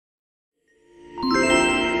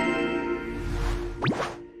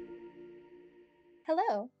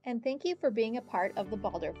and thank you for being a part of the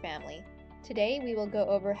Balder family. Today we will go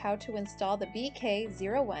over how to install the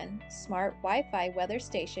BK01 Smart Wi-Fi Weather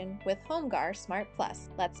Station with HomGar Smart Plus.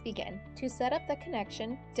 Let's begin. To set up the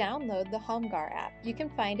connection, download the HomGar app. You can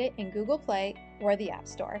find it in Google Play or the App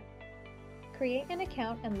Store. Create an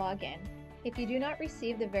account and log in. If you do not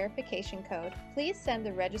receive the verification code, please send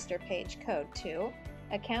the register page code to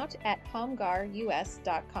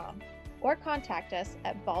account@homgarus.com or contact us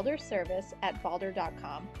at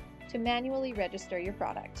balderservice@balder.com to manually register your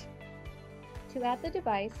product. To add the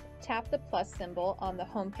device, tap the plus symbol on the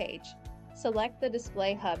home page. Select the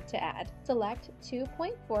display hub to add. Select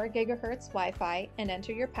 2.4 GHz Wi-Fi and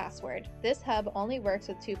enter your password. This hub only works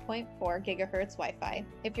with 2.4 GHz Wi-Fi.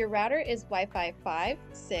 If your router is Wi-Fi 5,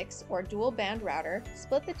 6, or dual band router,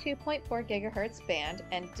 split the 2.4 GHz band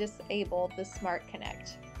and disable the Smart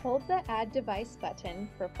Connect. Hold the Add Device button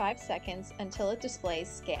for 5 seconds until it displays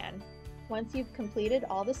Scan. Once you've completed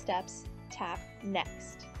all the steps, tap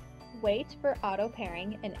Next. Wait for auto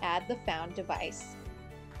pairing and add the found device.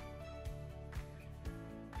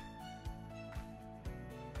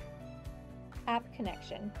 App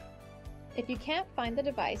connection. If you can't find the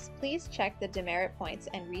device, please check the demerit points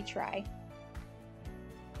and retry.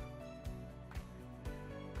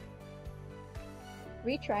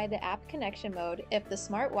 Retry the app connection mode if the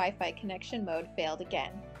smart Wi-Fi connection mode failed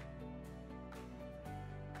again.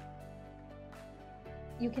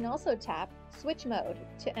 You can also tap Switch Mode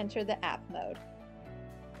to enter the app mode.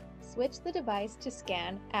 Switch the device to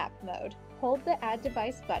Scan App mode. Hold the Add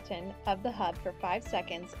Device button of the hub for 5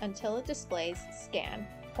 seconds until it displays Scan.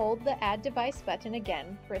 Hold the Add Device button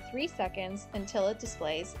again for 3 seconds until it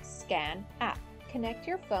displays Scan App. Connect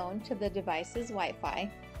your phone to the device's Wi-Fi.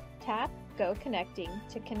 Tap Go Connecting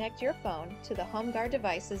to connect your phone to the HomGar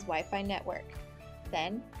device's Wi-Fi network.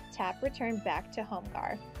 Then tap Return back to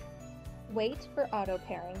HomGar. Wait for auto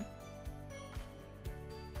pairing.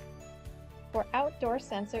 For outdoor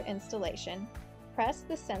sensor installation, press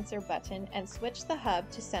the sensor button and switch the hub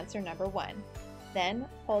to sensor number 1. Then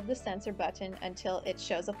hold the sensor button until it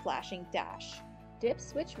shows a flashing dash. Dip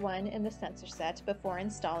switch 1 in the sensor set before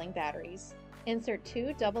installing batteries. Insert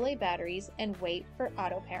 2 AA batteries and wait for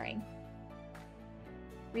auto pairing.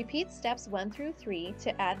 Repeat steps 1 through 3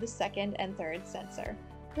 to add the second and third sensor.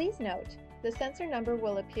 Please note, the sensor number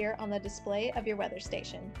will appear on the display of your weather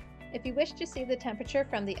station. If you wish to see the temperature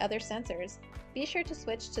from the other sensors, be sure to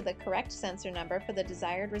switch to the correct sensor number for the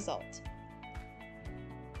desired result.